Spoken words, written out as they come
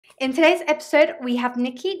In today's episode, we have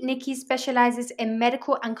Niki. Niki specializes in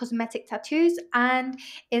medical and cosmetic tattoos and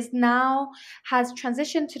is now has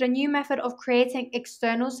transitioned to the new method of creating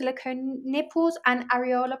external silicone nipples and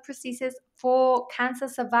areola prosthesis for cancer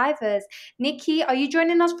survivors. Niki, are you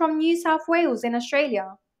joining us from New South Wales in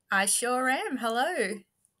Australia? I sure am. Hello.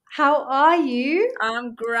 How are you?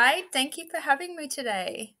 I'm great. Thank you for having me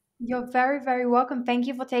today. You're very, very welcome. Thank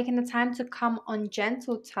you for taking the time to come on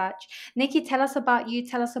Gentle Touch. Niki, tell us about you.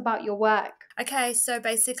 Tell us about your work. Okay, so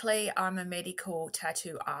basically, I'm a medical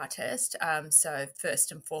tattoo artist. So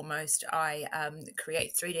first and foremost, I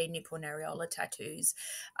create 3D nipple and areola tattoos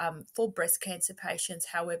for breast cancer patients.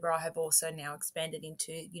 However, I have also now expanded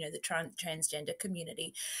into the transgender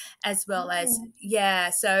community, as well as Oh.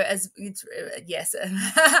 yes, I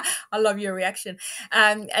love your reaction.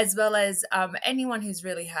 As well as anyone who's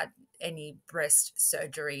really had any breast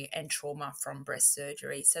surgery and trauma from breast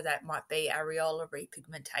surgery. So that might be areola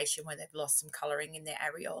repigmentation where they've lost some coloring in their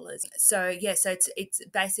areolas. So it's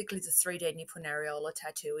basically the 3D nipple and areola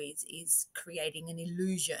tattoo is creating an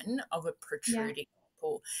illusion of a Yeah. protruding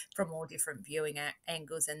nipple from all different viewing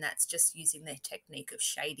angles, and that's just using their technique of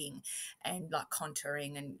shading and like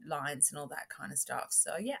contouring and lines and all that kind of stuff.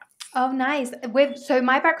 So yeah. Oh, nice. So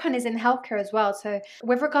my background is in healthcare as well. So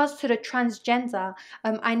with regards to the transgender,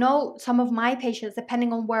 I know some of my patients,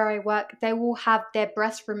 depending on where I work, they will have their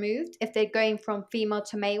breasts removed if they're going from female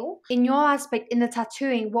to male. In your aspect, in the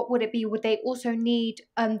tattooing, what would it be? Would they also need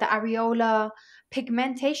the areola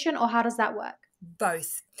pigmentation, or how does that work?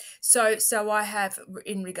 Both. So I have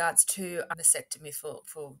in regards to mastectomy for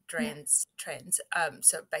Yeah. trans.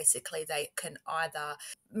 So basically they can either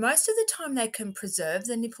most of the time they can preserve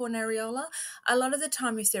the nipple and areola. A lot of the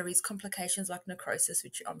time, if there is complications like necrosis,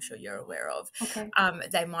 which I'm sure you're aware of, Okay.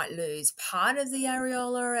 they might lose part of the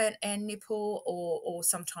areola and nipple, or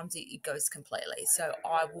sometimes it goes completely. So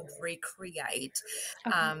I would recreate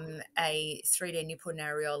Okay. a 3D nipple and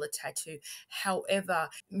areola tattoo. However,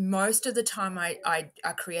 most of the time I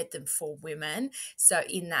create them for women. So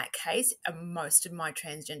in that case, most of my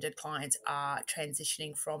transgender clients are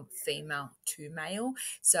transitioning from female to male.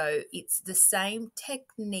 So it's the same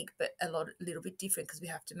technique, but little bit different because we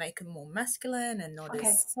have to make them more masculine and not Okay.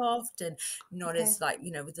 as soft and not Okay. as like,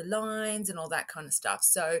 with the lines and all that kind of stuff.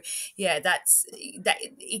 So yeah,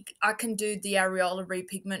 I can do the areola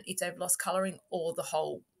repigment if they've lost coloring or the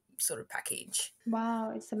whole sort of package.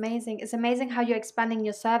 Wow, it's amazing. It's amazing how you're expanding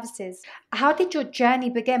your services. How did your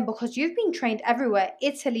journey begin? Because you've been trained everywhere: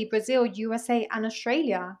 Italy, Brazil, USA, and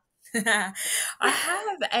Australia. I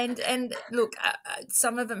have, and look,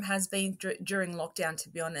 some of them has been during lockdown. To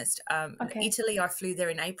be honest, Okay. Italy, I flew there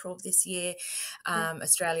in April of this year. Yeah.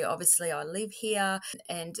 Australia, obviously, I live here,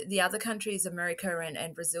 and the other countries, America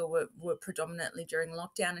and Brazil, were predominantly during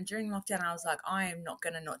lockdown. And during lockdown, I was like, I am not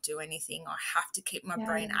going to not do anything. I have to keep my Yeah.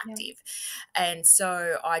 brain Yeah. Yeah. active, and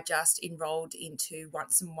so I just enrolled into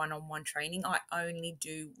some one-on-one training. I only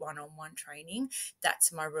do one-on-one training.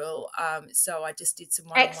 That's my rule. So I just did some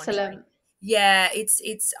one-on-one training. Excellent. Yeah,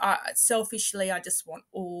 it's selfishly I just want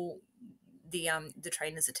all the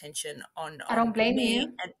trainer's attention I don't on blame me, you.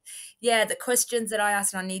 and yeah, the questions that I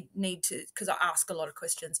ask, and I need to, because I ask a lot of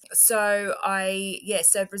questions. So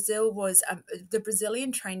so Brazil was the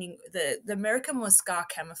Brazilian training. The American was scar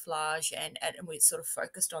camouflage, and we sort of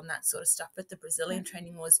focused on that sort of stuff, but the Yeah. Brazilian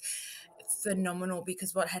training was phenomenal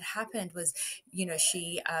because what had happened was,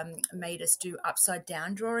 she made us do upside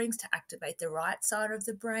down drawings to activate the right side of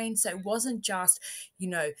the brain. So it wasn't just, you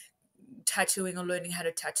know, tattooing or learning how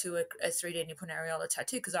to tattoo a 3D nipple and areola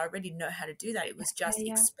tattoo, because I already know how to do that. It was Yeah. just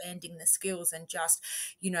Yeah. expanding the skills and just,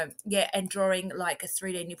 and drawing like a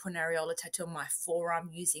 3D nipple and areola tattoo on my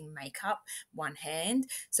forearm using makeup, one hand.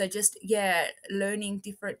 So just, learning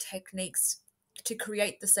different techniques to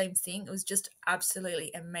create the same thing. It was just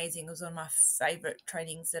absolutely amazing. It was one of my favorite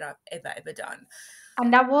trainings that I've ever done.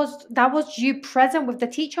 And that was you present with the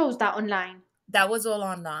teacher, or was that online? That was all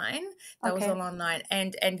online. That was Okay. all online,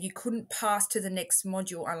 and you couldn't pass to the next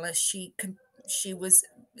module unless she was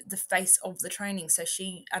the face of the training. So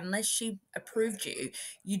unless she approved you,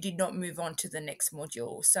 you did not move on to the next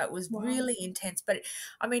module. So it was Wow. really intense. But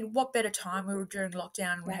I mean, what better time? We were during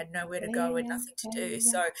lockdown and we Yeah. had nowhere to Yeah. go Yeah. and Yeah. nothing to Yeah. do. Yeah.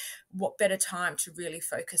 Yeah. So what better time to really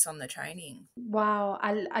focus on the training? Wow,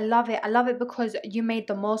 I love it. I love it because you made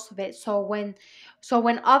the most of it. So when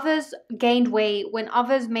others gained weight, when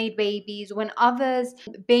others made babies, when others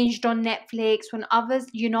binged on Netflix, when others,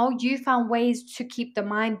 you found ways to keep the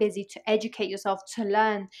mind busy, to educate yourself, to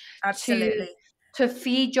learn, to Absolutely. to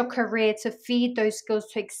feed your career, to feed those skills,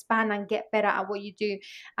 to expand and get better at what you do.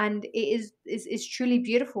 And it is truly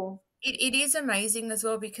beautiful. It is amazing as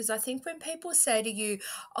well, because I think when people say to you,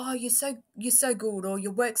 "Oh, you're so good," or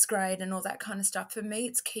 "Your work's great," and all that kind of stuff, for me,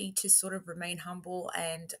 it's key to sort of remain humble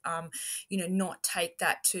and, not take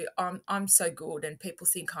that to I'm so good and people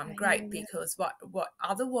think I'm Yeah, yeah, great, yeah, because what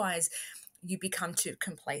otherwise you become too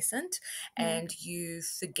complacent yeah, and you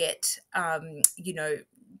forget,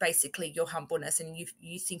 basically your humbleness, and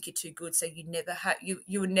you think you're too good, so you never have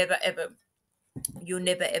you will never ever you'll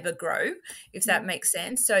never ever grow, if yeah. that makes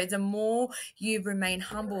sense. So the more you remain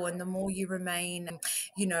humble and the more you remain,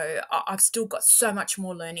 I've still got so much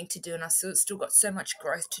more learning to do, and I still got so much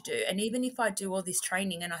growth to do. And even if I do all this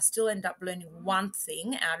training and I still end up learning one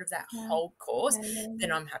thing out of that Yeah, whole course, yeah, yeah, then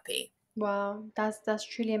yeah. I'm happy. Wow, that's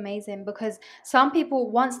truly amazing, because some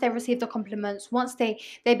people, once they receive the compliments, once they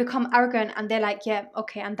become arrogant and they're like, yeah,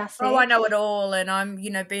 okay, and that's Oh, I it. know it all, and I'm,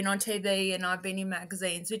 been on TV and I've been in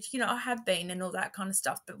magazines, which, I have been, and all that kind of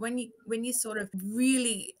stuff. But when you sort of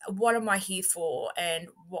really, what am I here for, and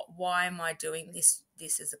why am I doing this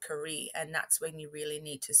as a career? And that's when you really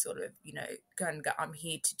need to sort of, go and go, I'm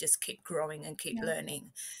here to just keep growing and keep Yeah.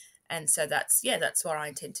 learning. And so that's what I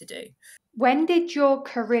intend to do. When did your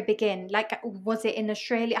career begin? Like, was it in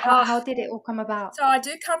Australia? Oh, How did it all come about? so I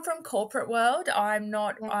do come from corporate world.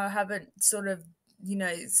 Yeah, I haven't sort of,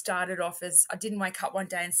 started off as, I didn't wake up one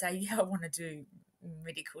day and say, yeah, I want to do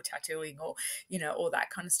medical tattooing, or, all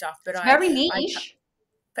that kind of stuff. But it's very I niche.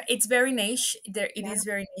 but it's very niche. It Yeah, is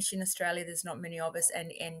very niche in Australia. There's not many of us,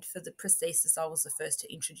 and for the prosthesis, I was the first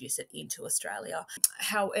to introduce it into Australia.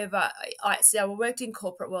 However, I worked in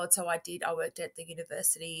corporate world, so I worked at the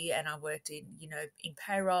university, and I worked in in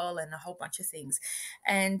payroll and a whole bunch of things.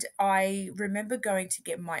 And I remember going to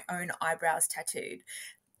get my own eyebrows tattooed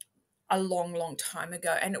a long, long time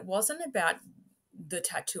ago, and it wasn't about the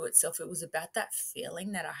tattoo itself. It was about that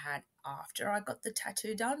feeling that I had after I got the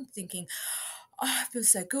tattoo done, thinking, oh, I feel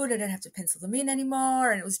so good. I don't have to pencil them in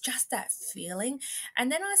anymore. And it was just that feeling.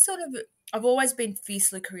 And then I've always been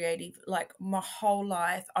fiercely creative. Like my whole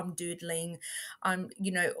life, I'm doodling. I'm,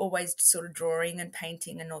 always sort of drawing and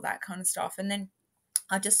painting and all that kind of stuff. And then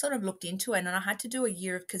I just sort of looked into it, and I had to do a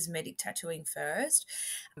year of cosmetic tattooing first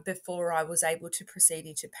before I was able to proceed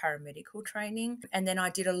into paramedical training. And then I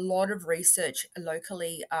did a lot of research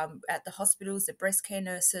locally at the hospitals, the breast care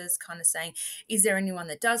nurses, kind of saying, is there anyone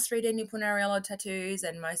that does 3D nipple and areola tattoos?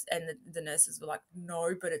 And the nurses were like,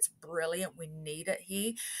 no, but it's brilliant. We need it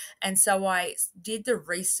here. And so I did the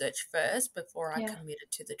research first before I yeah.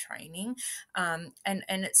 committed to the training. And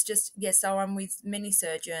it's just, yeah, so I'm with many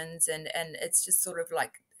surgeons, and it's just sort of like,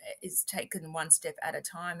 is taken one step at a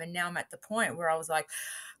time. And now I'm at the point where I was like,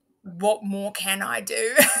 what more can I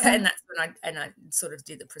do? Yeah. And that's when I sort of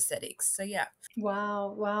did the prosthetics. So yeah.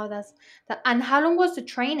 Wow, wow, that's that. And how long was the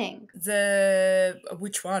training? The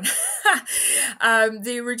which one?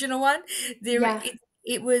 The original one. Yeah.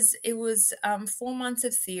 It was 4 months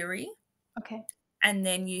of theory, Okay. and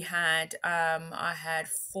then you had I had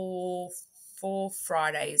four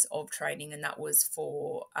Fridays of training, and that was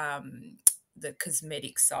for the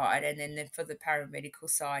cosmetic side, and then for the paramedical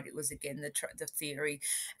side, it was again the theory,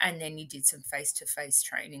 and then you did some face to face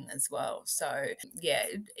training as well. So yeah,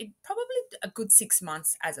 it probably a good 6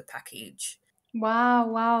 months as a package. Wow,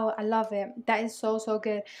 wow, I love it. That is so, so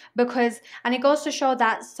good. Because, and it goes to show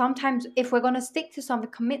that sometimes if we're going to stick to something,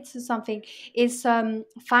 commit to something, is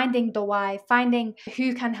finding the why, finding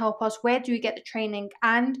who can help us, where do we get the training,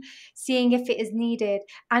 and seeing if it is needed,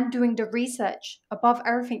 and doing the research above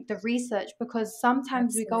everything, the research. Because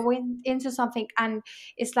sometimes we go Absolutely. into something and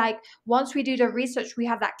it's like once we do the research, we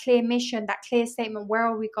have that clear mission, that clear statement, where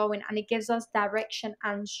are we going, and it gives us direction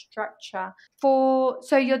and structure.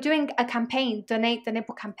 So you're doing a campaign, Donate the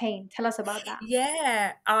Nipple campaign. Tell us about that.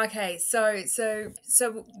 Yeah. Okay. So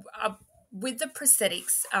with the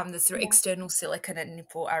prosthetics, the sort of Yeah. external silicone and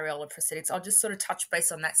nipple areola prosthetics, I'll just sort of touch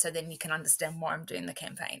base on that, so then you can understand why I'm doing the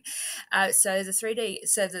campaign. So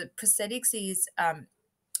the prosthetics is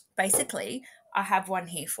basically, I have one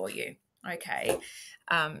here for you. Okay.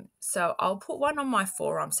 So I'll put one on my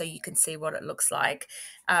forearm so you can see what it looks like.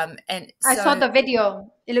 And I saw so the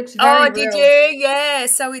video. It looks Oh, very did real. you? Yeah.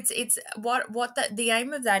 So it's what the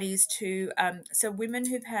aim of that is to so women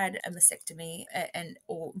who've had a mastectomy, and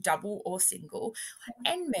or double or single,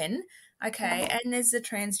 and men, Yeah. okay, and there's the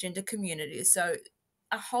transgender community. So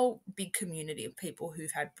a whole big community of people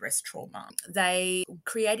who've had breast trauma. They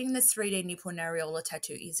creating this 3D nipple and areola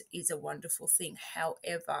tattoo is a wonderful thing.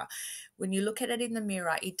 However, when you look at it in the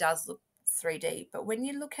mirror, it does look 3D, but when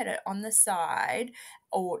you look at it on the side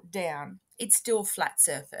or down, it's still flat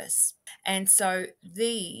surface. And so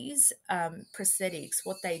these prosthetics,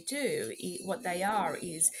 what they do, what they are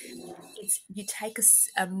is, it's you take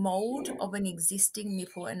a mold of an existing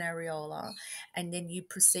nipple and areola, and then you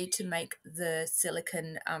proceed to make the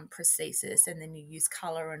silicone prosthesis, and then you use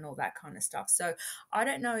color and all that kind of stuff. So I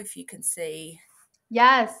don't know if you can see.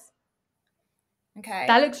 Yes, Okay.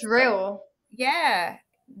 that looks So, real. yeah.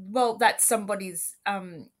 Well, that's somebody's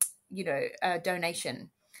donation.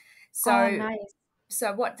 Oh, So nice.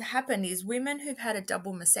 what happened is, women who've had a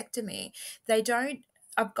double mastectomy, they don't.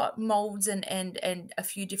 I've got molds and a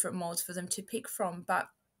few different molds for them to pick from, but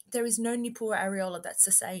there is no nipple or areola that's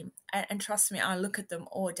the same. And trust me, I look at them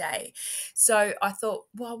all day. So I thought,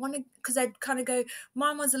 well, I want to, because they'd kind of go,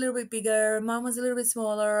 mine was a little bit bigger, mine was a little bit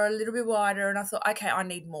smaller, or a little bit wider, and I thought, okay, I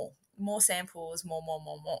need more samples,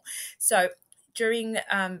 more. So during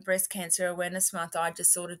Breast Cancer Awareness Month, I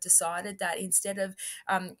just sort of decided that instead of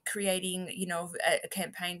creating, a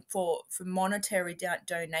campaign for monetary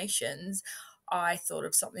donations, I thought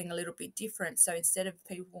of something a little bit different. So instead of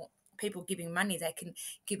people giving money, they can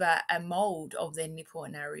give a mold of their nipple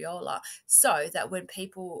and areola, so that when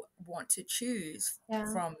people want to choose Yeah.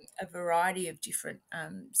 from a variety of different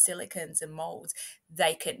silicones and molds,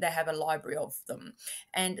 they have a library of them.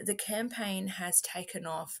 And the campaign has taken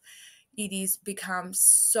off. It is become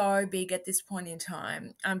so big at this point in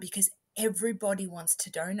time, because everybody wants to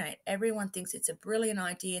donate. Everyone thinks it's a brilliant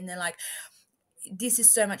idea, and they're like, this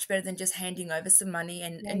is so much better than just handing over some money Yeah,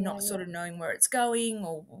 and yeah, not sort yeah. of knowing where it's going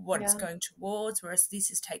or what it's Yeah. going towards. Whereas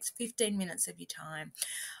takes 15 minutes of your time.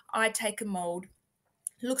 I take a mold,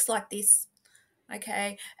 looks like this,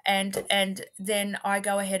 okay, and then I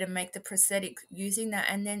go ahead and make the prosthetic using that,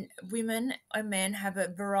 and then women and men have a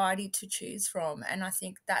variety to choose from. And I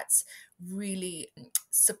think that's really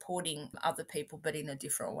supporting other people, but in a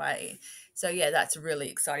different way. So yeah, that's really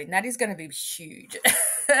exciting. That is going to be huge.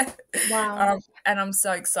 Wow. And I'm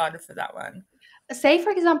so excited for that one. Say,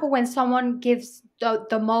 for example, when someone gives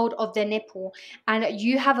the mold of their nipple and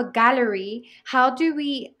you have a gallery, how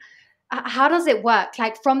does it work?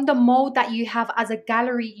 Like from the mold that you have as a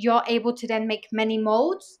gallery, you're able to then make many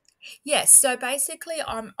molds? Yes, so basically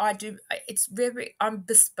I do, I'm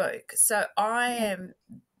bespoke. So I Okay. am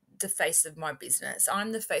the face of my business.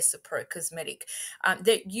 I'm the face of Pro Cosmetic.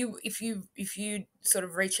 That you, if you sort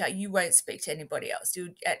of reach out, you won't speak to anybody else.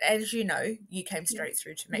 You, as you know, you came Yeah. straight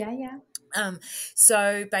through to me. Yeah, yeah. Um,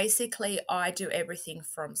 so basically, I do everything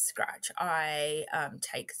from scratch. I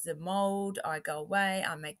take the mold, I go away,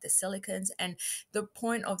 I make the silicones, and the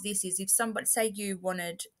point of this is, if somebody, say you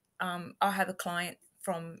wanted, I have a client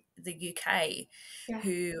from the UK Yeah.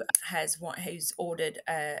 who's ordered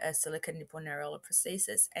a silicone nipple areola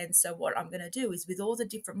prosthesis. And so what I'm going to do is, with all the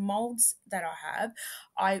different molds that I have,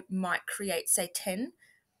 I might create, say, 10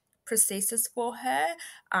 prosthesis for her,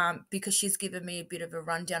 because she's given me a bit of a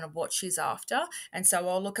rundown of what she's after. And so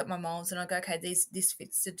I'll look at my molds and I'll go, okay, this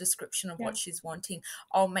fits the description of Yeah. what she's wanting.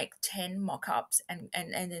 I'll make 10 mock-ups and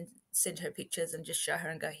then send her pictures and just show her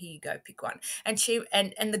and go, here you go, pick one. And she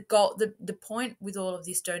and the goal, the point with all of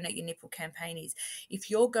this donate your nipple campaign is, if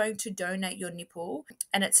you're going to donate your nipple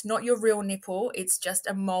and it's not your real nipple, it's just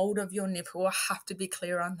a mold of your nipple, I have to be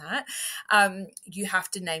clear on that, you have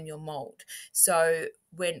to name your mold. So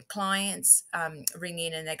when clients ring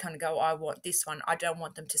in and they kind of go, I want this one, I don't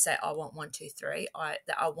want them to say, I want 1, 2, 3. I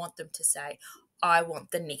want them to say, I want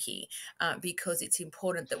the Niki, because it's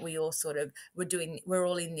important that we all sort of, we're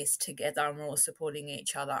all in this together and we're all supporting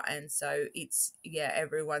each other. And so it's, yeah,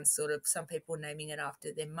 everyone's sort of, some people naming it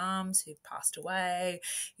after their mums who've passed away,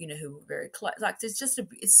 who were very close. Like,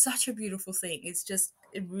 it's such a beautiful thing. It's just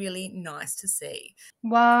really nice to see.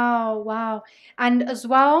 Wow, wow. And as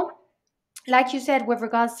well, like you said, with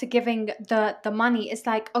regards to giving the money, it's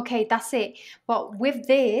like, okay, that's it. But with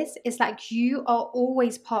this, it's like you are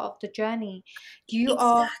always part of the journey. You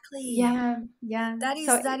are, Exactly. yeah, yeah. That is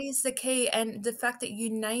So that is the key, and the fact that you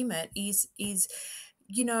name it is,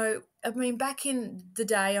 I mean, back in the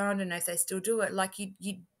day, I don't know if they still do it. Like, you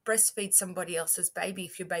breastfeed somebody else's baby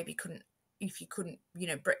if your baby couldn't, if you couldn't,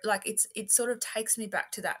 like, it sort of takes me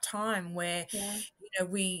back to that time where, yeah,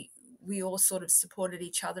 we all sort of supported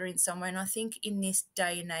each other in some way. And I think in this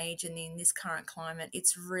day and age and in this current climate,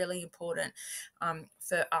 it's really important,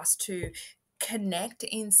 for us to connect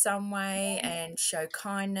in some way and show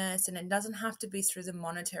kindness. And it doesn't have to be through the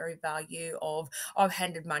monetary value of, I've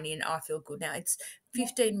handed money and I feel good now. It's yeah.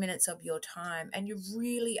 15 minutes of your time, and you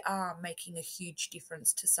really are making a huge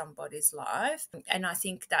difference to somebody's life. And I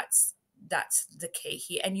think that's the key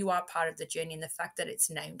here, and you are part of the journey, and the fact that it's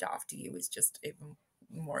named after you is just even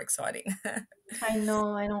more exciting. I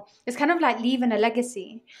know. It's kind of like leaving a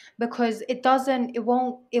legacy because it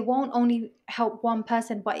won't only help one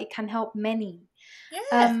person, but it can help many.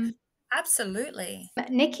 Yeah, Um, absolutely.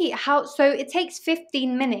 Nikki, how so it takes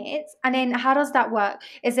 15 minutes and then how does that work?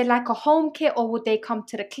 Is it like a home kit or would they come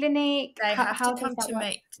to the clinic? They have to How does come that to work?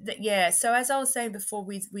 me. Yeah. So as I was saying before,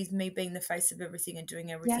 with me being the face of everything and doing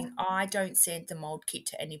Yeah, everything, I don't send the mold kit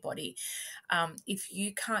to anybody. If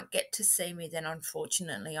you can't get to see me, then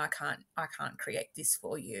unfortunately I can't create this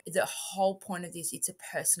for you. The whole point of this, it's a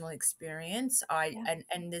personal experience. yeah,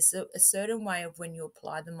 And there's a certain way of when you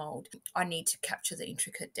apply the mold. I need to capture the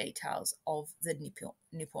intricate details of the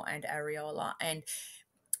nipple and areola, and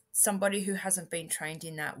somebody who hasn't been trained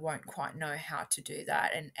in that won't quite know how to do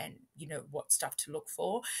that, and what stuff to look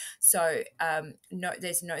for. So no,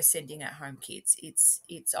 there's no sending at home kits. It's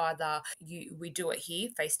either we do it here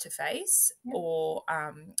face to face, yeah, or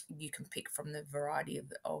you can pick from the variety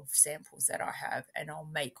of samples that I have, and I'll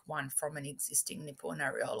make one from an existing nipple and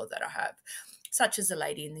areola that I have, such as a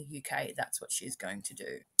lady in the UK. That's what she's going to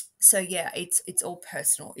do. So yeah, it's all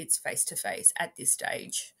personal. It's face to face at this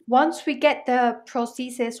stage. once we get the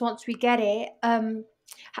prosthesis, once we get it,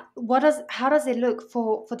 how does it look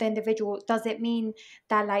for the individual? Does it mean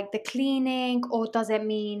that like the cleaning, or does it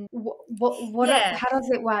mean Yeah. how does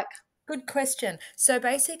it work? Good question. So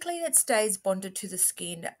basically, it stays bonded to the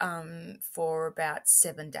skin for about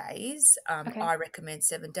 7 days. Okay, I recommend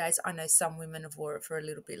 7 days. I know some women have wore it for a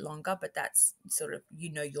little bit longer, but that's sort of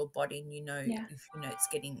your body, and yeah, if it's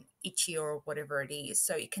getting itchy or whatever it is.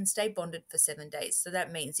 So it can stay bonded for 7 days. So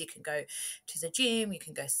that means you can go to the gym, you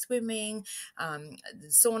can go swimming, the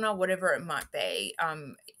sauna, whatever it might be.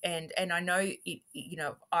 And I know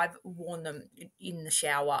I've worn them in the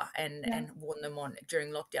shower, yeah, and worn them on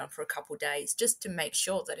during lockdown for a couple of days, just to make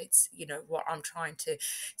sure that it's what I'm trying to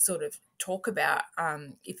sort of talk about.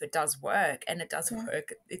 If it does work, and it does yeah,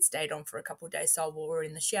 work, it stayed on for a couple of days, so I wore it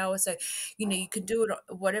in the shower. So you can do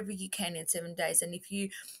it whatever you can in 7 days, and if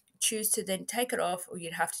you choose to then take it off, or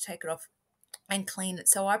you'd have to take it off and clean it.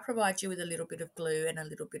 So I provide you with a little bit of glue and a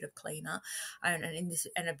little bit of cleaner, and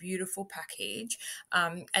a beautiful package.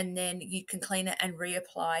 And then you can clean it and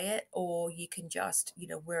reapply it, or you can just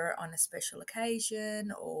wear it on a special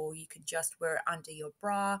occasion, or you can just wear it under your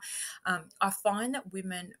bra. I find that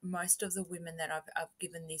most of the women that I've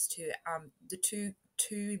given this to, the two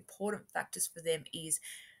important factors for them is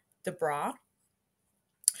the bra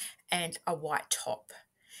and a white top.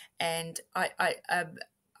 And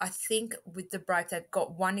I think with the bra, they've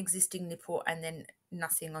got one existing nipple and then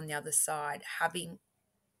nothing on the other side. Having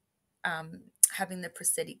the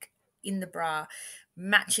prosthetic in the bra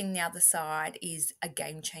matching the other side is a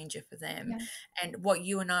game changer for them. yeah, And what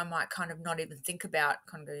you and I might kind of not even think about,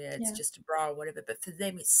 kind of, yeah, it's yeah, just a bra or whatever, but for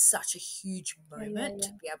them it's such a huge yeah, yeah, moment to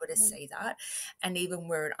yeah, be able to yeah, see that, and even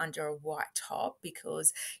wear it under a white top,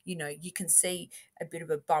 because you can see a bit of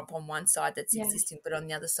a bump on one side that's yeah. existing, but on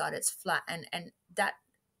the other side it's flat, and that,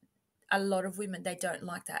 a lot of women, they don't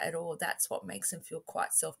like that at all. That's what makes them feel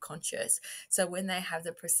quite self-conscious. So when they have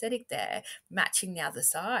the prosthetic there matching the other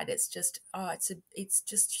side, it's just it's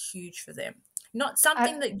just huge for them. Not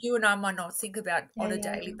something I, that you and I might not think about yeah, on a yeah,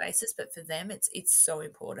 daily yeah. basis, but for them it's so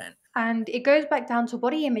important. And it goes back down to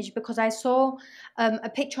body image because I saw a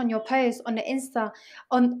picture on your post on the Insta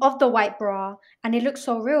on of the white bra, and it looks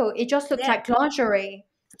so real. It just looks Yeah. like lingerie.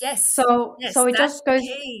 Yes. So Yes, it that's just the goes,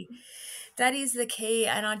 key. That is the key,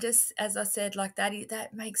 and I just, as I said, like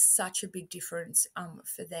that makes such a big difference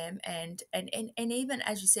for them, and even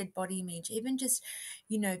as you said, body image, even just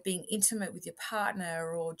being intimate with your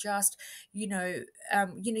partner, or just you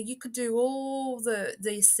could do all the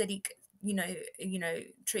aesthetic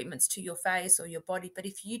treatments to your face or your body, but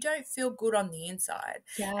if you don't feel good on the inside,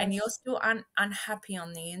 and you're yes, still unhappy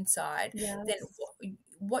on the inside, then yes.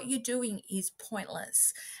 what you're doing is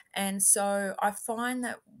pointless. And so I find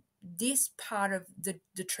that this part of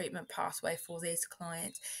the treatment pathway for these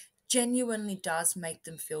clients genuinely does make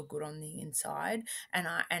them feel good on the inside, and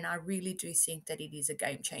I really do think that it is a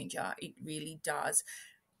game changer. It really does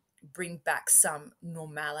bring back some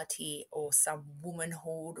normality, or some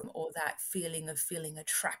womanhood, or that feeling of feeling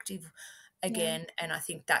attractive Yeah. again. And I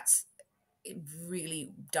think that's, it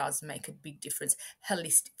really does make a big difference,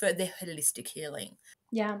 holistic, for their holistic healing.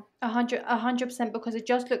 Yeah, 100%, because it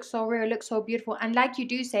just looks so real, it looks so beautiful. And like you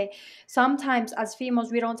do say, sometimes as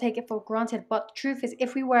females, we don't take it for granted. But the truth is,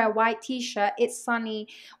 if we wear a white t-shirt, it's sunny,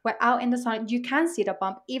 we're out in the sun, you can see the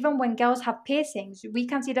bump. Even when girls have piercings, we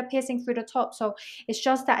can see the piercing through the top. So it's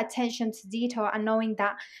just that attention to detail and knowing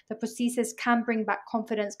that the prosthesis can bring back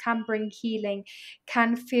confidence, can bring healing,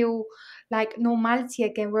 can feel like normality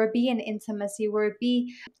again. Where it be in intimacy, where it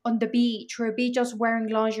be on the beach, where it be just wearing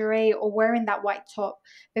lingerie or wearing that white top,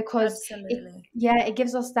 because it, Absolutely. yeah, it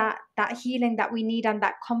gives us that healing that we need and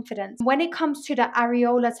that confidence. When it comes to the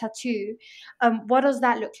areola tattoo, what does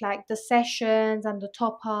that look like, the sessions and the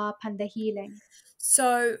top up and the healing?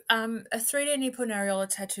 So, a 3D nipple areola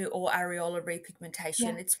tattoo or areola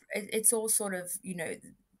repigmentation, Yeah. it's all sort of,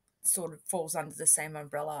 sort of falls under the same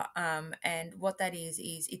umbrella. And what that is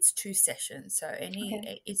it's 2 sessions. So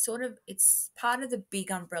Okay. it's sort of, it's part of the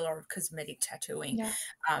big umbrella of cosmetic tattooing. Yeah.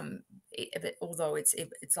 Although it's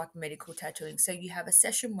like medical tattooing. So you have a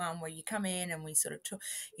session one where you come in and we sort of,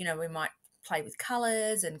 we might play with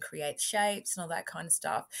colors and create shapes and all that kind of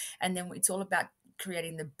stuff. And then it's all about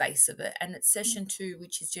creating the base of it. And it's Yeah. session two,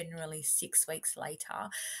 which is generally 6 weeks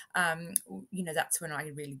later. That's when I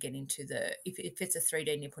really get into if it's a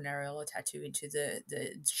 3D nipple areola tattoo, into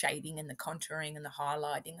the shading and the contouring and the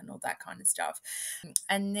highlighting and all that kind of stuff.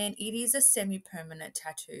 And then it is a semi-permanent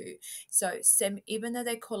tattoo. So even though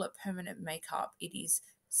they call it permanent makeup, it is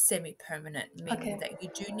semi-permanent, meaning Okay. that you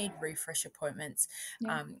do need refresh appointments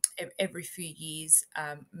Yeah. every few years,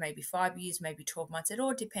 maybe 5 years, maybe 12 months. It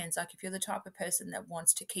all depends. Like if you're the type of person that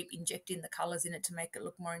wants to keep injecting the colors in it to make it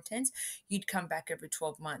look more intense, you'd come back every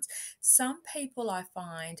 12 months. Some people, I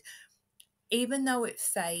find, even though it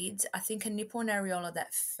fades, I think a nipple and areola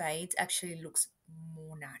that fades actually looks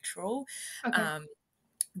more natural. Okay. Um,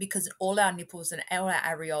 because all our nipples and all our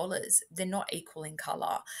areolas, they're not equal in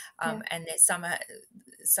color, Yeah. and some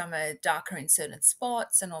are darker in certain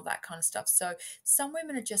spots and all that kind of stuff. So some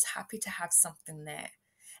women are just happy to have something there,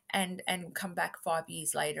 and come back 5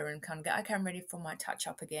 years later and kind of go, okay, I'm ready for my touch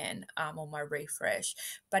up again, or my refresh.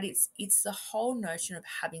 But it's the whole notion of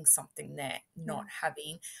having something there, Yeah. not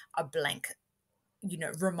having a blank,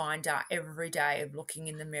 reminder every day of looking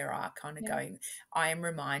in the mirror, kind of Yeah. going, I am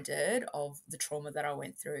reminded of the trauma that I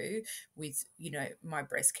went through with, my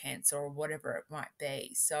breast cancer or whatever it might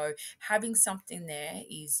be. So having something there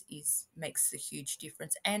is makes a huge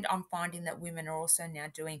difference. And I'm finding that women are also now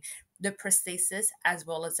doing the prosthesis as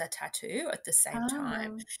well as a tattoo at the same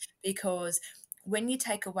time, Ah. because when you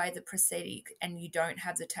take away the prosthetic and you don't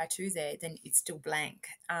have the tattoo there, then it's still blank.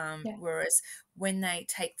 Yeah. Whereas when they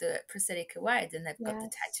take the prosthetic away, then they've got the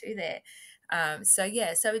Yes. tattoo there. So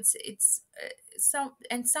yeah, so it's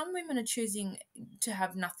some women are choosing to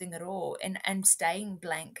have nothing at all, and staying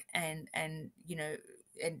blank, and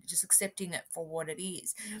just accepting it for what it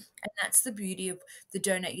is. Yeah. And that's the beauty of the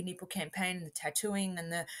Donate Your Nipple campaign and the tattooing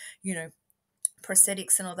and the you know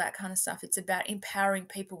prosthetics and all that kind of stuff. It's about empowering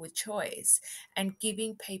people with choice and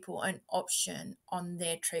giving people an option on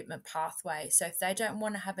their treatment pathway. So if they don't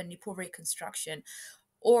want to have a nipple reconstruction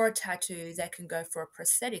or a tattoo, they can go for a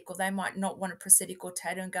prosthetic, or they might not want a prosthetic or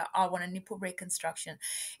tattoo and go, I want a nipple reconstruction.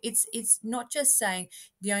 It's not just saying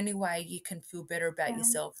the only way you can feel better about Yeah.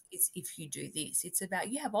 yourself is if you do this. It's about,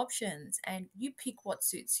 you have options and you pick what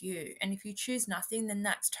suits you. And if you choose nothing, then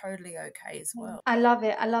that's totally okay as Yeah. well. I love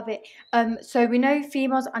it. I love it. So we know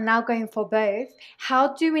females are now going for both.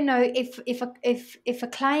 How do we know if a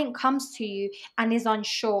client comes to you and is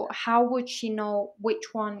unsure? How would she know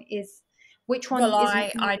which Well, one is?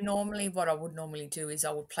 I normally, what I would normally do is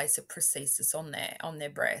I would place a prosthesis on their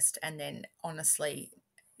breast, and then honestly,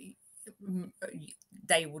 m-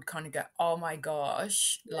 they would kind of go, "Oh my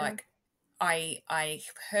gosh!" Yeah. Like, I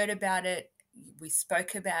heard about it, we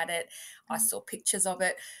spoke about it, I Yeah. saw pictures of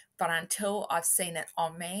it, but until I've seen it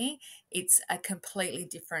on me, it's a completely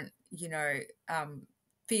different,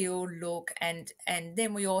 feel, look, and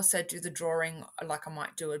then we also do the drawing. Like I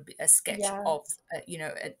might do a sketch Yeah. of,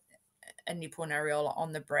 a nipple and areola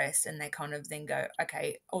on the breast, and they kind of then go,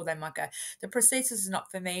 okay, or they might go, the prosthesis is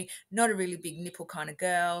not for me, not a really big nipple kind of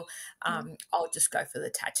girl, Yeah. I'll just go for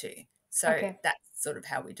the tattoo. So Okay. that's sort of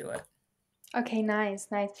how we do it. Okay, nice,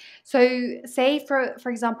 nice. So, say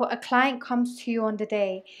for example, a client comes to you on the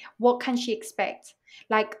day. What can she expect?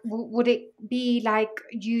 Like, would it be like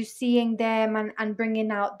you seeing them and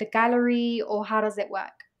bringing out the gallery, or how does it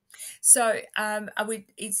work? So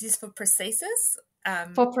is this for prosthesis?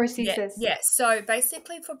 For Yeah, prosthesis. yeah. So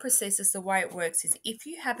basically, for prosthesis, the way it works is if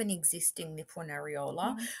you have an existing nipple and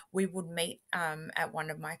areola, Yeah. we would meet at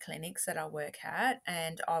one of my clinics that I work at,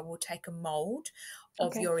 and I will take a mold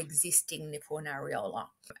of Okay. your existing nipple and areola,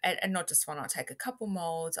 and not just one. I'll take a couple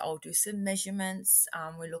molds. I'll do some measurements.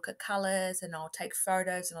 We look at colors, and I'll take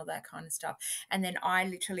photos and all that kind of stuff. And then I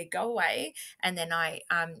literally go away, and then I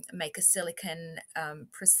make a silicone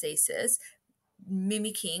prosthesis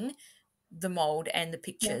mimicking the mold and the Yeah.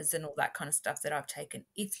 pictures and all that kind of stuff that I've taken.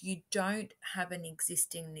 If you don't have an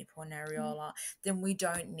existing nipple and Yeah. areola, then we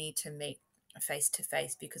don't need to meet face to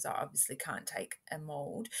face because I obviously can't take a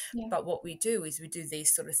mold. Yeah. But what we do is we do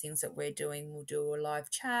these sort of things that we're doing. We'll do a live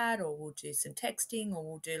chat, or we'll do some texting, or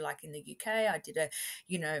we'll do, like in the UK, I did a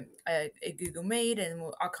Google Meet,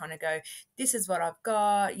 and I kind of go, this is what I've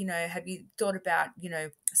got, have you thought about,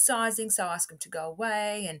 sizing? So I ask them to go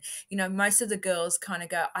away, and most of the girls kind of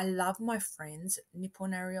go, I love my friend's nipple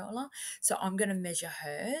and areola, so I'm going to measure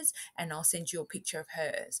hers and I'll send you a picture of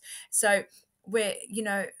hers. So we're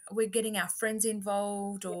getting our friends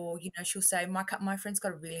involved, or she'll say, my friend's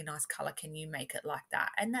got a really nice color, can you make it like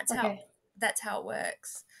that? And Okay. that's how it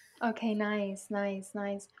works. Okay, nice, nice,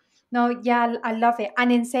 nice. No, yeah, I love it.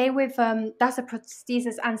 And then say with that's a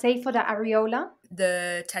prosthesis, and say for the areola.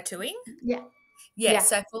 The tattooing. Yeah, Yeah, yeah,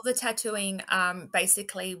 so for the tattooing,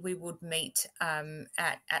 basically we would meet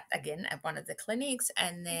at again at one of the clinics,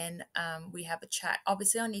 and then we have a chat.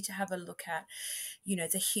 Obviously, I need to have a look at,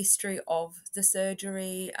 the history of the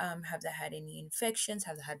surgery. Have they had any infections?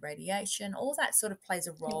 Have they had radiation? All that sort of plays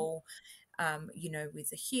a yeah, role, with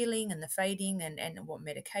the healing and the fading, and what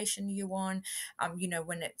medication you're on.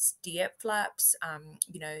 When it's DF flaps,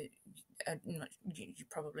 you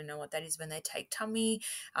probably know what that is, when they take tummy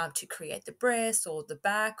to create the breast or the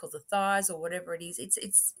back or the thighs or whatever it is.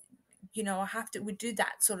 It's we do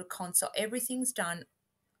that sort of consult. Everything's done.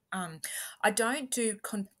 I don't do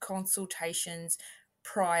consultations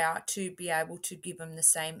prior to be able to give them the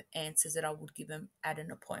same answers that I would give them at an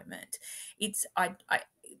appointment. It's I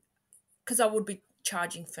because I would be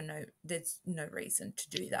charging for there's no reason to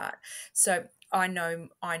do that. So I know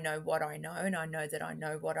what I know, and I know that I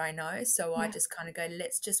know what I know. So I yeah, just kind of go,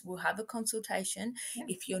 we'll have a consultation. yeah.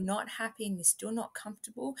 If you're not happy and you're still not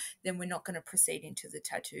comfortable, then we're not going to proceed into the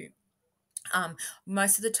tattoo.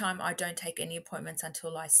 Most of the time, I don't take any appointments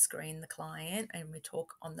until I screen the client and we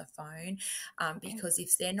talk on the phone, Okay. because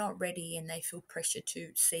if they're not ready and they feel pressure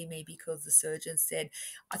to see me because the surgeon said,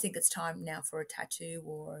 I think it's time now for a tattoo,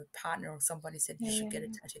 or a partner or somebody said you Yeah, should yeah, get a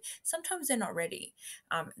yeah, tattoo. Sometimes they're not ready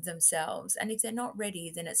themselves. And if they're not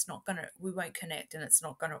ready, then we won't connect, and it's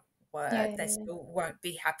not going to yeah, work. yeah, They yeah. still won't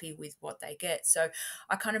be happy with what they get. So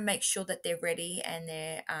I kind of make sure that they're ready and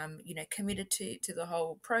they're committed to the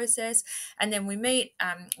whole process. And then we meet,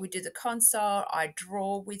 we do the consult. I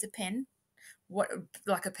draw with a pen,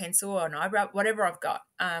 like a pencil or an eyebrow, whatever I've got.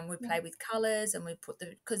 We Yeah. play with colors, and we put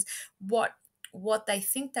because what they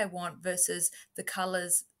think they want versus the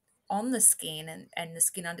colors on the skin, and the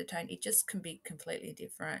skin undertone, it just can be completely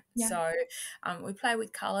different. Yeah. So we play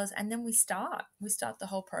with colors, and then we start the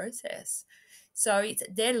whole process. So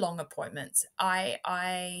they're long appointments.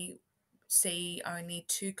 I see only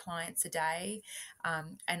 2 clients a day,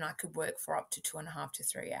 and I could work for up to 2.5 to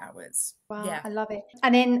 3 hours. Wow, Yeah. I love it.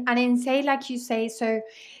 And then say like you say, so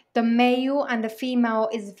the male and the female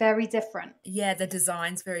is very different. Yeah, the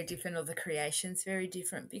design's very different, or the creation's very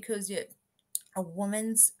different, because a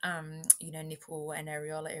woman's nipple and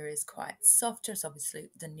areola area is quite softer. So obviously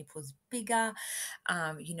the nipple's bigger.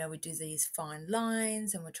 We do these fine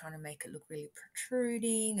lines, and we're trying to make it look really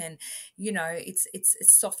protruding, and it's a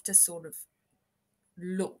softer sort of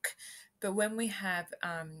look. But when we have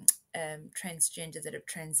transgender that have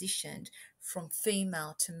transitioned from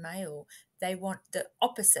female to male, they want the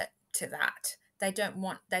opposite to that. They've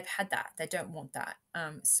had that. They don't want that.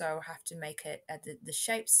 So I have to make it the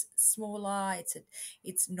shape's smaller.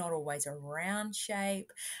 It's not always a round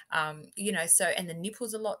shape. So, and the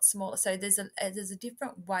nipple's a lot smaller. So there's a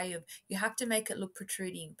different way of, you have to make it look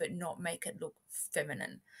protruding, but not make it look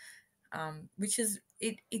feminine. Which is,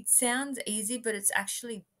 it sounds easy, but it's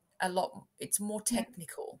actually it's more Yeah,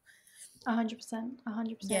 technical. 100%,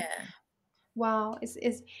 100%. Yeah. Wow,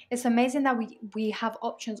 it's amazing that we have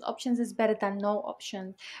options. Options is better than no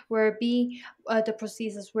option. Where it be the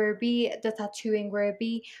procedures, where it be the tattooing, where it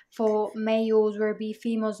be for males, where it be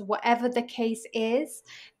females, whatever the case is,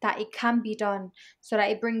 that it can be done, so that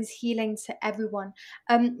it brings healing to everyone.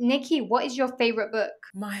 Nikki, what is your favorite book?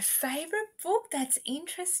 My favorite book, that's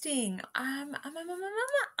interesting. I don't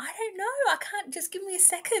know. I can't, just give me a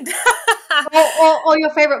second. Or your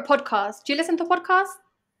favorite podcast? Do you listen to podcasts?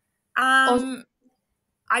 Or um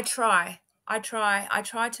I try. I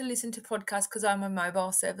try to listen to podcasts because I'm a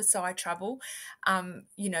mobile server, so I travel,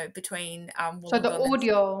 between So the Wollongong and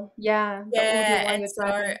audio, yeah, the audio yeah, while and you're so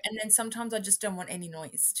driving. and then sometimes I just don't want any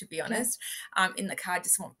noise, to be Yeah. honest. In the car, I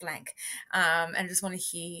just want blank, and I just want to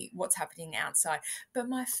hear what's happening outside. But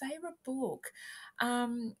my favorite book,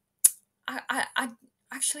 um, I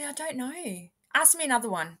actually I don't know. Ask me another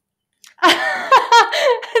one.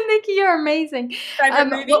 Nikki, you're amazing. Favorite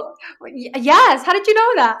movie? Well, yes. How did you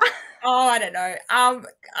know that? Oh, I don't know. I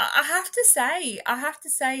have to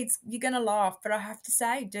say, you're gonna laugh, but I have to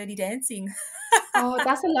say, Dirty Dancing. Oh,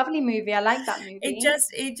 that's a lovely movie. I like that movie.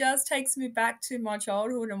 It just takes me back to my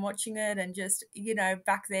childhood and watching it, and just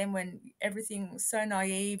back then when everything was so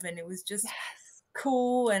naive and it was just Yes.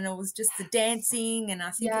 cool, and it was just the dancing, and I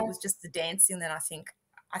think it was Yes. just the dancing that I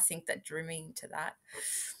think that drew me into that.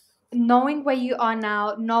 Knowing where you are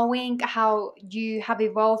now, knowing how you have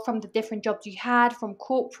evolved from the different jobs you had, from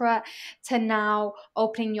corporate to now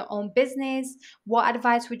opening your own business, what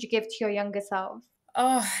advice would you give to your younger self?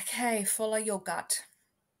 Oh, okay. Follow your gut.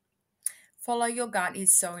 Follow your gut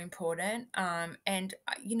is so important. And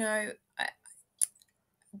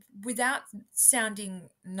without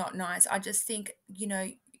sounding not nice, I just think,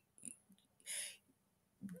 your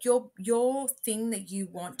thing that you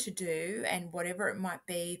want to do, and whatever it might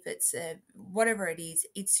be, if it's whatever it is,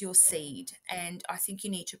 it's your seed, and I think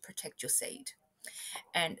you need to protect your seed.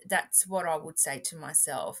 And that's what I would say to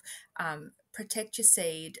myself. Protect your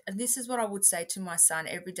seed. And this is what I would say to my son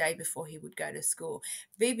every day before he would go to school: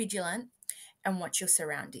 be vigilant and watch your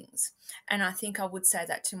surroundings. And I think I would say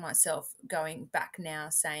that to myself going back now,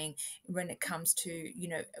 saying, when it comes to,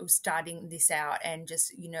 starting this out, and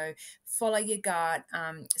just, follow your gut,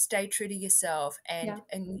 stay true to yourself, Yeah.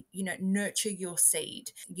 and nurture your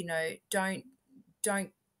seed. Don't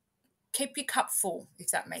keep your cup full,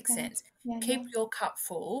 if that makes Yeah. sense. Yeah. Yeah. Keep your cup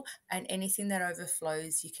full, and anything that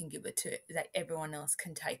overflows, you can give it to that everyone else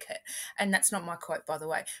can take it. And that's not my quote, by the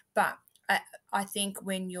way. But I think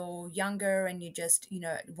when you're younger and you're just,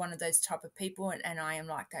 one of those type of people, and I am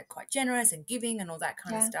like that, quite generous and giving and all that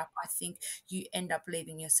kind of Yeah. stuff, I think you end up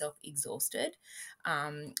leaving yourself exhausted,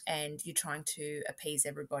 and you're trying to appease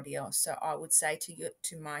everybody else. So I would say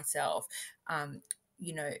to myself, um,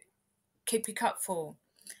 you know, keep your cup full,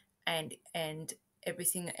 and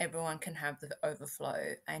everyone can have the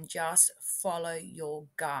overflow, and just follow your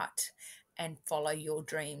gut and follow your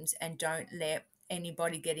dreams, and don't let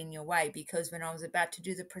anybody get in your way. Because when I was about to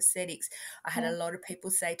do the prosthetics, I had a Yeah. lot of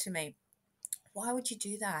people say to me, why would you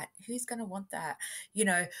do that? Who's going to want that? You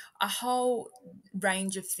know, a whole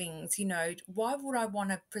range of things. Why would I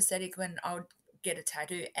want a prosthetic when I would get a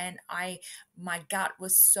tattoo? And my gut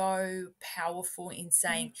was so powerful in Yeah.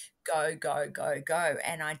 saying, go, go, go, go.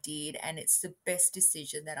 And I did. And it's the best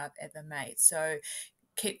decision that I've ever made. So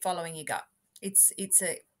keep following your gut. It's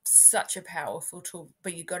such a powerful tool,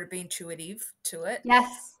 but you've got to be intuitive to it.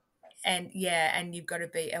 Yes. And yeah, and you've got to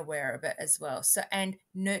be aware of it as well. So, and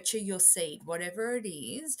nurture your seed, whatever it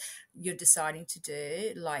is you're deciding to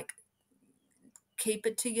do. Like, keep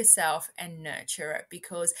it to yourself and nurture it,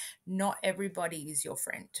 because not everybody is your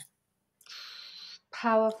friend.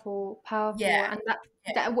 Powerful, powerful, Yeah, and that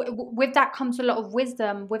yeah. with that comes a lot of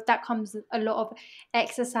wisdom. With that comes a lot of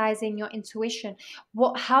exercising your intuition.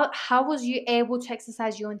 How was you able to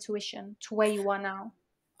exercise your intuition to where you are now?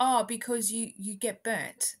 Oh, because you get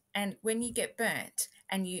burnt, and when you get burnt,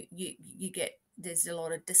 and you get, there's a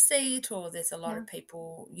lot of deceit, or there's a lot Yeah. of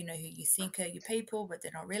people, who you think are your people, but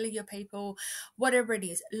they're not really your people. Whatever it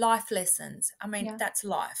is, life lessons. I mean, Yeah. that's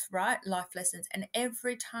life, right? Life lessons, and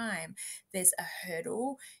every time there's a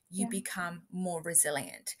hurdle, you Yeah. become more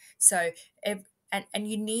resilient. So, and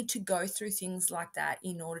you need to go through things like that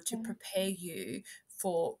in order to Yeah. prepare you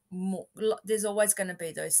for more. There's always going to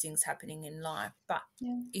be those things happening in life, but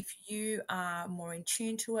Yeah. if you are more in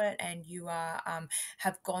tune to it, and you are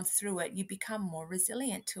have gone through it, you become more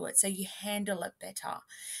resilient to it, so you handle it better.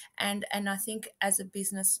 And I think as a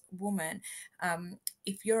business woman,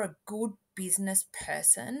 if you're a good business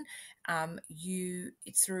person, you,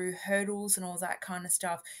 through hurdles and all that kind of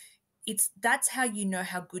stuff, that's how you know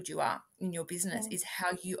how good you are in your business, Yeah. is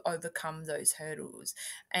how you overcome those hurdles.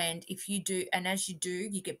 And if you do, and as you do,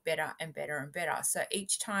 you get better and better and better. So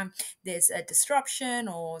each time there's a disruption,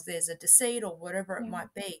 or there's a deceit, or whatever it Yeah.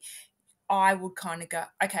 might be, I would kind of go,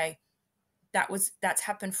 okay, that's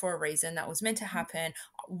happened for a reason, that was meant to happen.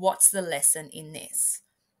 What's the lesson in this?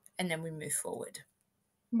 And then we move forward.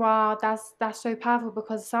 Wow, that's so powerful,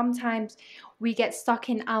 because sometimes we get stuck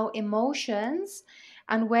in our emotions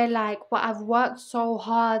and we're like, well, I've worked so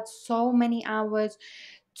hard, so many hours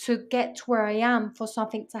to get to where I am for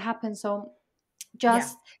something to happen. So Yeah.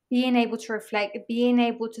 just being able to reflect, being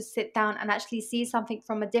able to sit down and actually see something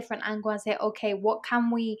from a different angle and say, okay, what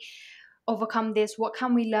can we overcome this? What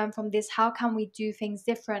can we learn from this? How can we do things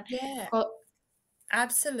different? Yeah. Because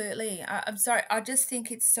Absolutely. I'm sorry. I just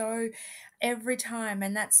think it's so every time,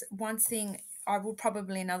 and that's one thing I would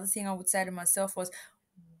probably another thing I would say to myself was,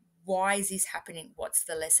 why is this happening? What's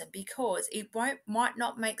the lesson? Because it won't might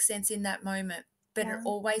not make sense in that moment, but it yeah,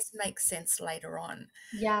 always makes sense later on.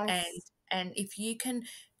 And yes, and if you can,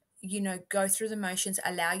 go through the motions,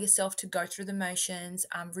 allow yourself to go through the motions,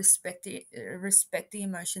 respect the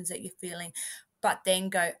emotions that you're feeling, but then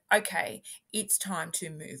go, okay, it's time to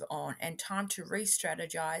move on and time to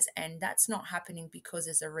re-strategize. And that's not happening because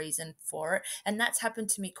there's a reason for it. And that's happened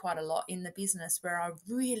to me quite a lot in the business, where I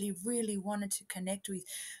really, really wanted to connect with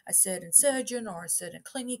a certain surgeon or a certain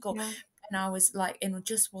clinic, or yeah, and I was like, and it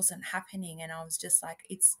just wasn't happening. And I was just like,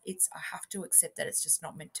 I have to accept that it's just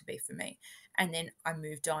not meant to be for me. And then I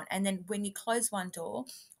moved on. And then when you close one door,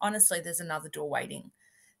 honestly, there's another door waiting.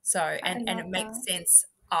 So, I and love it makes that. sense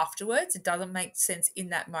afterwards. It doesn't make sense in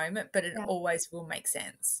that moment, but it Yeah. always will make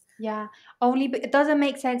sense. Yeah, only it doesn't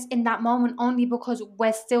make sense in that moment only because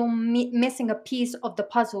we're still missing a piece of the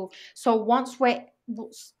puzzle. So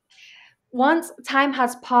once time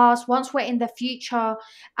has passed, once we're in the future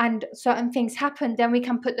and certain things happen, then we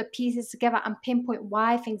can put the pieces together and pinpoint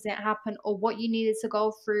why things didn't happen or what you needed to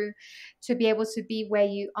go through to be able to be where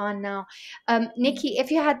you are now. Niki,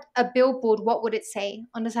 if you had a billboard, what would it say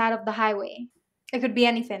on the side of the highway? It could be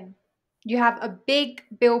anything. You have a big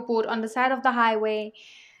billboard on the side of the highway.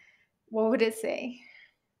 What would it say?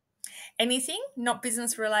 Anything, not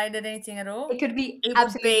business related, anything at all. It could be It would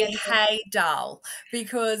absolutely be anything. hey dull,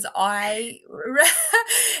 because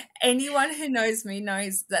anyone who knows me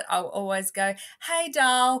knows that I'll always go hey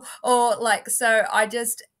dull, or like, so I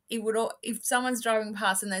just it would all, if someone's driving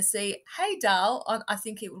past and they see hey dull on, I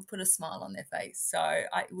think it would put a smile on their face. So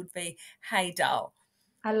it would be hey dull,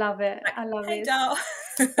 I love it. like I love hey it. dull.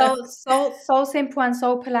 So simple and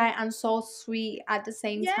so polite and so sweet at the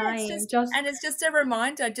same Yeah, time. Just it's just a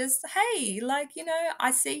reminder, just hey, like,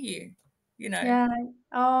 I see you, you know. yeah.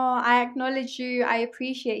 Oh, I acknowledge you. I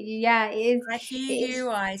appreciate you. Yeah, it is. I hear It you, is.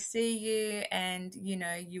 I see you, and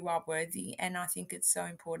you are worthy. And I think it's so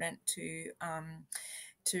important to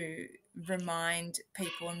remind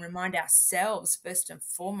people and remind ourselves first and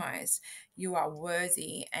foremost, you are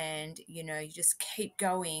worthy, and you just keep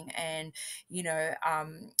going. And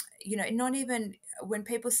not even when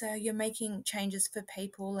people say, oh, you're making changes for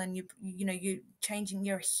people, and you're changing,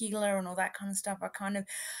 you're a healer and all that kind of stuff, I kind of,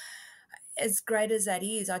 as great as that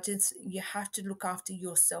is, I just, you have to look after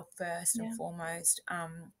yourself first and Yeah, foremost.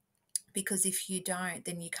 Because if you don't,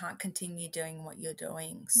 then you can't continue doing what you're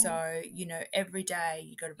doing. yeah, So, every day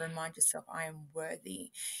you got to remind yourself, I am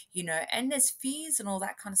worthy, and there's fears and all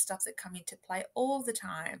that kind of stuff that come into play all the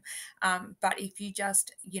time. But if you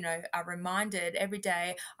just, are reminded every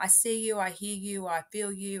day, I see you, I hear you, I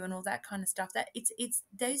feel you, and all that kind of stuff, that it's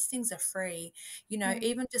those things are free. yeah,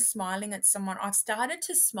 Even just smiling at someone, I've started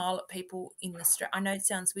to smile at people in the street. I know it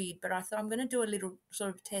sounds weird, but I thought I'm going to do a little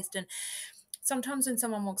sort of test. And sometimes when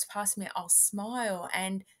someone walks past me, I'll smile,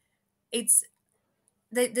 and it's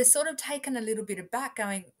they're sort of taken a little bit aback,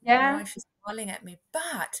 going, "Why yeah. is she smiling at me?"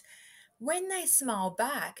 But when they smile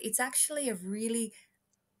back, it's actually a really,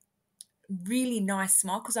 really nice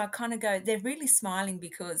smile, because I kind of go, they're really smiling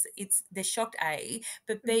because they're shocked, A,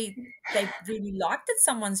 but B, they really like that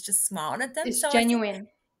someone's just smiled at them. It's So I think, genuine.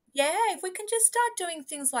 yeah, if we can just start doing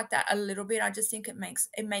things like that a little bit, I just think it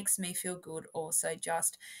makes me feel good. Also,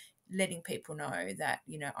 just letting people know that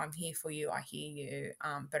I'm here for you, I hear you,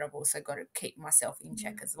 but I've also got to keep myself in Yeah.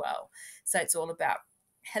 check as well. So it's all about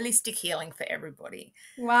holistic healing for everybody.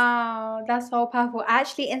 Wow, that's so powerful. I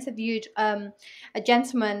actually interviewed a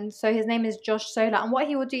gentleman, so his name is Josh Solar, and what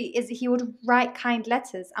he would do is he would write kind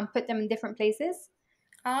letters and put them in different places.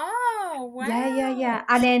 Oh, Yeah, yeah, wow. yeah.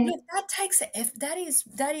 And then Look, that takes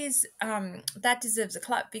that deserves a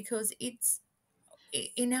clap, because it's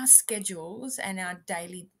in our schedules and our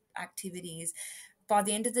daily activities. By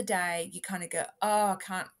the end of the day, you kind of go, oh, I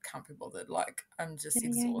can't be bothered, like I'm yeah, just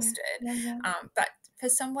yeah, yeah, exhausted. yeah, yeah. But for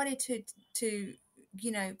somebody to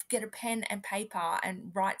get a pen and paper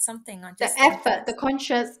and write something, I The just think effort, the that's,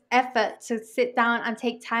 conscious effort to sit down and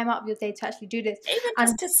take time out of your day to actually do this. even And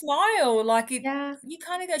just to smile, like it, yeah, you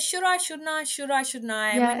kind of go, should I, shouldn't I, should I, shouldn't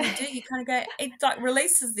I? And when yeah. you do, you kind of go, it like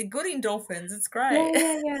releases the good endorphins. It's Yeah, great.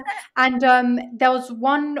 yeah, yeah. And there was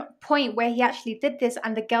one point where he actually did this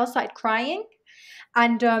and the girl started crying.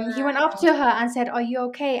 And he went up Wow. to her and said, "Are you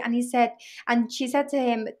okay?" And he said, and she said to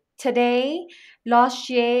him, "Today, Last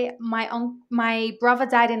year, my brother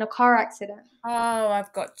died in a car accident. Oh,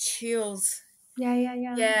 I've got chills. Yeah, yeah,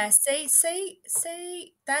 yeah, Yeah,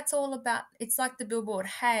 see, that's all about, it's like the billboard.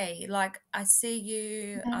 Hey, like I see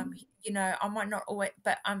you, yeah, I might not always,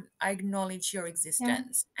 but I acknowledge your yeah,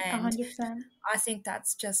 existence. a And 100%. I think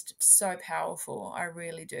that's just so powerful. I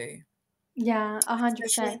really do. Yeah, a hundred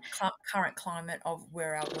Especially percent. current climate of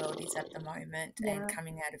where our world is at the moment, and Yeah,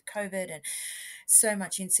 coming out of COVID, and so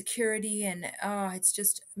much insecurity, and it's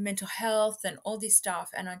just mental health and all this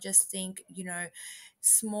stuff. And I just think,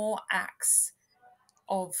 small acts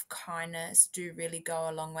of kindness do really go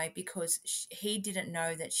a long way, because he didn't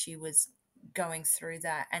know that she was going through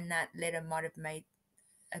that, and that letter might have made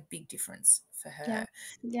a big difference for yeah, her.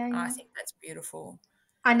 yeah, I yeah. think that's beautiful.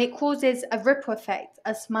 And it causes a ripple effect,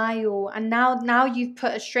 a smile, and now you've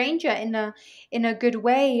put a stranger in a good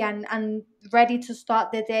way and ready to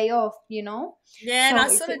start the day off. Yeah, and So I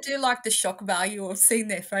it's sort of do like the shock value of seeing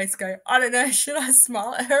their face go, I don't know, should I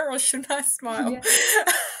smile at her or shouldn't I smile? yeah,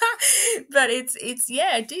 But it's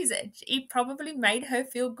yeah, it is. It probably made her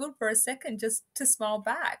feel good for a second just to smile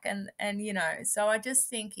back. And so I just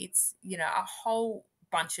think it's, a whole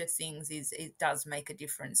bunch of things, is it does make a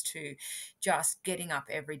difference to just getting up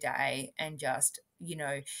every day, and just,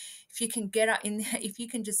 if you can get up in if you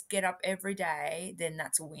can just get up every day, then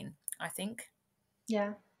that's a win, I think.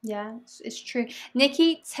 yeah, yeah. It's true.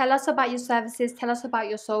 Nikki, tell us about your services. Tell us about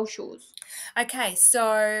your socials. Okay,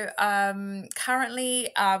 so currently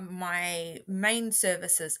my main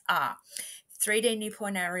services are 3D nipple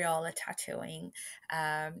and areola tattooing,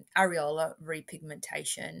 areola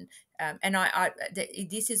repigmentation, and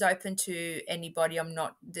this is open to anybody. I'm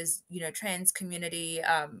not, there's, trans community,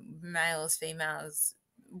 males, females,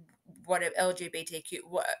 whatever, LGBTQ,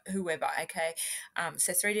 whoever. Okay,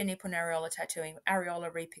 so 3D nipple and areola tattooing,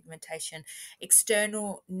 areola repigmentation,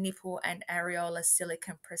 external nipple and areola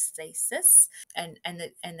silicone prosthesis, and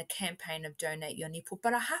the campaign of donate your nipple.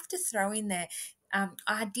 But I have to throw in there,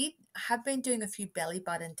 I did have been doing a few belly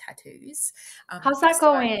button tattoos. How's that So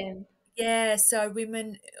going? yeah, so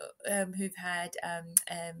women who've had,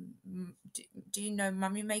 do you know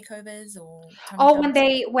mummy makeovers or tummy Oh, when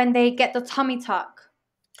tucks? they get the tummy tuck.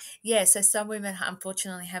 Yeah, so some women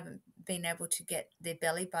unfortunately haven't been able to get their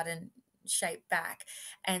belly button shape back,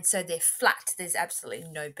 and so they're flat. There's absolutely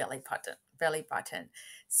no belly button.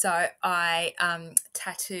 So I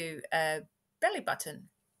tattoo a belly button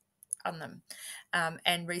on them,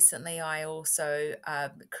 and recently I also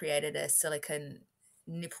created a silicone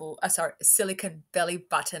belly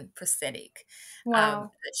button prosthetic,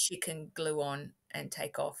 Wow. that she can glue on and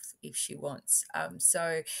take off if she wants.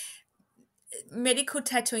 So medical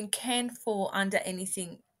tattooing can fall under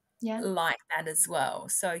anything Yeah. like that as well.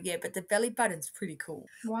 So yeah, but the belly button's pretty cool.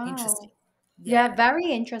 Wow. Interesting. Yeah, Yeah.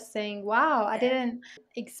 very interesting. Wow, I Yeah. didn't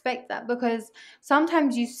expect that because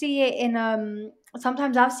sometimes you see it in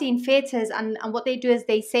sometimes I've seen theaters and what they do is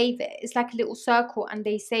they save it. It's like a little circle and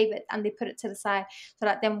they save it and they put it to the side so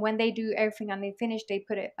that then when they do everything and they finish, they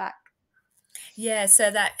put it back. Yeah,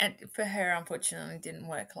 so that, and for her unfortunately didn't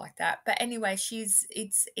work like that. But anyway,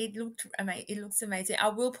 it looks amazing. I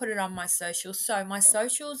will put it on my socials. So my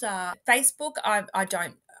socials are Facebook. I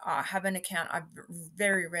don't have an account. I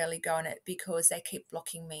very rarely go on it because they keep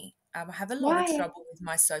blocking me. I have a lot of Why? trouble with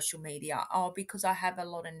my social media. Oh, because I have a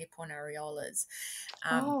lot of nipple and areolas.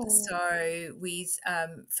 Oh. So with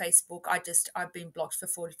Facebook, I've been blocked for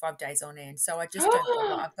 45 days on end. So I just don't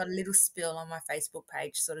bother. I've got a little spill on my Facebook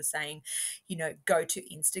page sort of saying, go to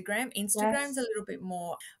Instagram. Instagram's a Yes. little bit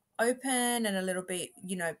more open and a little bit,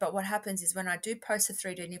 but what happens is when I do post a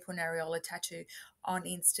 3D nipple and areola tattoo on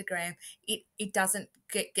Instagram, it doesn't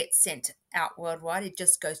get sent out worldwide. It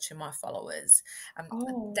just goes to my followers.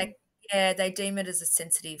 Oh, They Yeah, they deem it as a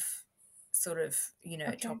sensitive sort of,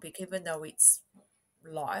 okay. topic, even though it's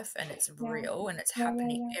life and it's Yeah. real and it's Yeah, yeah,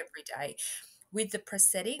 happening yeah. every day. With the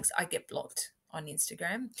prosthetics, I get blocked on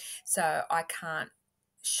Instagram, so I can't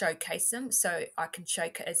showcase them. So I can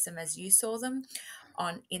showcase them as you saw them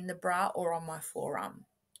on in the bra or on my forearm.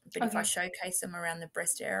 But if I Okay. showcase them around the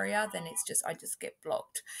breast area, then I just get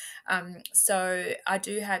blocked. So I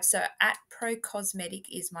do have, so at Pro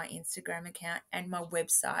Cosmetic is my Instagram account, and my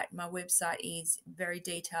website. My website is very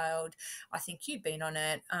detailed. I think you've been on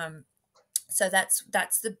it. So that's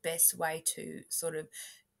the best way to sort of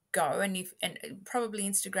go, and probably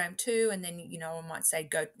Instagram too, and then I might say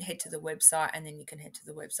go head to the website, and then you can head to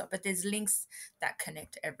the website, but there's links that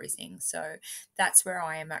connect everything. So that's where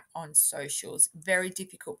I am at on socials. Very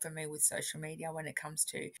difficult for me with social media when it comes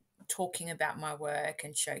to talking about my work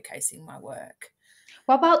and showcasing my work.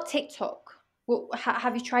 What about TikTok? Well,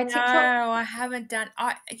 have you tried No, TikTok? I haven't done.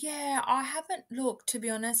 I haven't looked, to be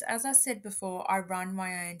honest. As I said before, I run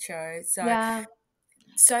my own show, so Yeah.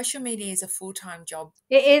 social media is a full-time job.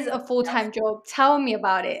 It is a full-time job. Tell me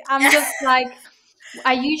about it. I'm just like,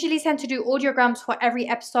 I usually tend to do audiograms for every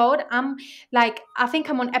episode. I'm like, I think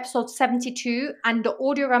I'm on episode 72, and the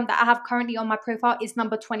audiogram that I have currently on my profile is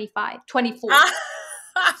number 25, 24.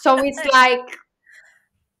 So it's like,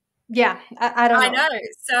 yeah, I don't I know.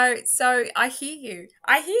 know. So I hear you.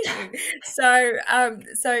 I hear you.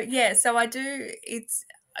 So yeah, so I do it's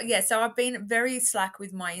yeah, so I've been very slack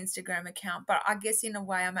with my Instagram account, but I guess in a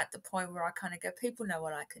way I'm at the point where I kind of go, people know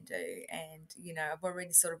what I can do, and I've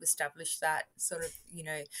already sort of established that sort of,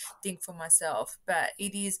 thing for myself. But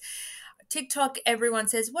it is TikTok, everyone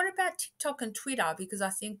says, what about TikTok and Twitter? Because I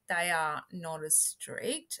think they are not as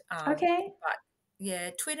strict. Okay. But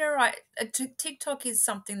yeah, TikTok is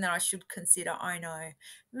something that I should consider. I know,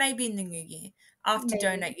 maybe in the new year after Maybe.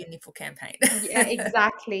 donate your nipple campaign. Yeah,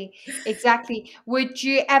 exactly. Exactly. Would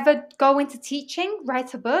you ever go into teaching,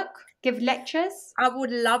 write a book, give lectures? I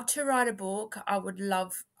would love to write a book. I would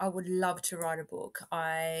love to write a book.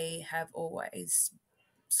 I have always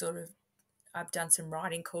sort of I've done some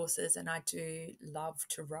writing courses and I do love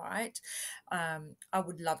to write. I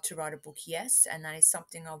would love to write a book, yes, and that is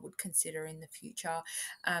something I would consider in the future.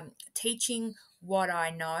 Teaching what I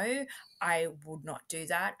know, I would not do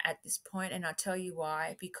that at this point, and I'll tell you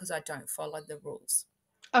why, because I don't follow the rules.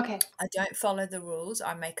 Okay. I don't follow the rules.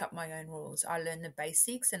 I make up my own rules. I learn the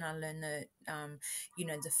basics and I learn the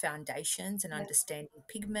foundations and Yeah. understanding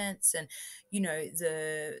pigments and,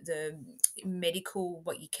 the medical,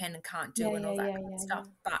 what you can and can't Yeah, do and yeah, all that yeah, kind of yeah, stuff.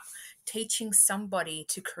 yeah. But teaching somebody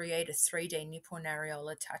to create a 3D nipple and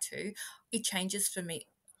areola tattoo, it changes for me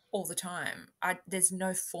all the time. There's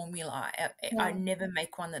no formula. I Yeah. never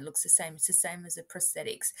make one that looks the same. It's the same as the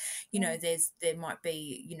prosthetics. Yeah. There might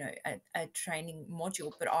be a training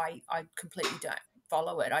module, but I completely don't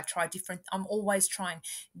follow it. I'm always trying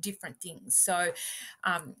different things. So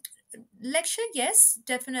lecture, yes,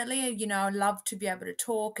 definitely. I love to be able to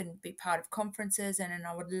talk and be part of conferences, and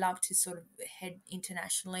I would love to sort of head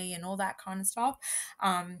internationally and all that kind of stuff.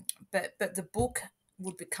 But the book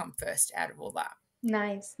would become first out of all that.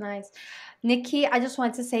 Nice, nice. Nikki, I just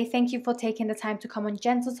wanted to say thank you for taking the time to come on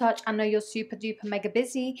Gentle Touch. I know you're super duper mega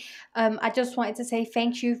busy. I just wanted to say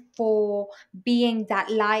thank you for being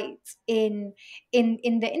that light in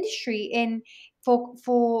the industry, in for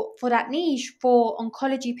that niche, for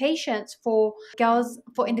oncology patients, for girls,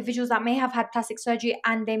 for individuals that may have had plastic surgery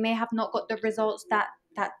and they may have not got the results that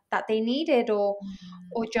they needed, or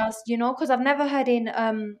just because I've never heard in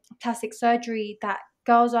plastic surgery that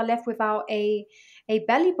girls are left without a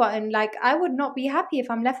belly button. Like, I would not be happy if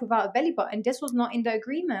I'm left without a belly button. This was not in the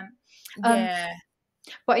agreement. Um, Yeah,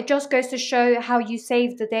 but it just goes to show how you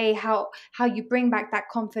save the day, how you bring back that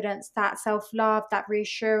confidence, that self-love, that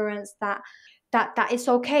reassurance, that it's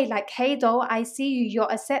okay. Like, hey, though, I see you,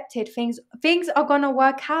 you're accepted. Things are gonna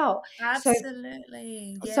work out. So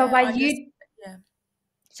absolutely. so Yeah, by I just you yeah.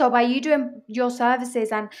 so by you doing your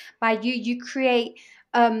services, and by you create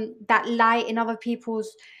that light in other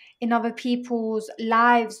people's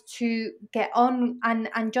lives to get on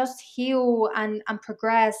and just heal and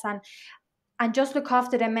progress and just look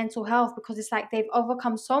after their mental health, because it's like they've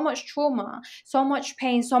overcome so much trauma, so much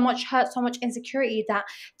pain, so much hurt, so much insecurity, that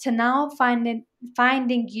to now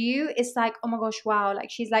finding you, it's like, oh my gosh, wow,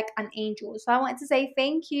 like she's like an angel. So I wanted to say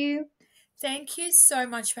thank you. Thank you so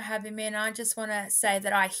much for having me, and I just want to say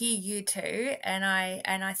that I hear you too, and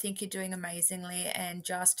I think you're doing amazingly, and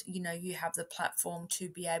just you have the platform to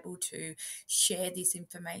be able to share this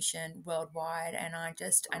information worldwide, and I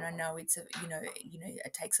know it's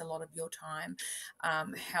it takes a lot of your time.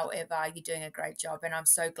 However, you're doing a great job, and I'm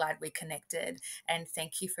so glad we connected, and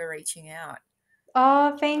thank you for reaching out.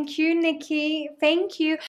 Oh, thank you, Nikki. Thank you.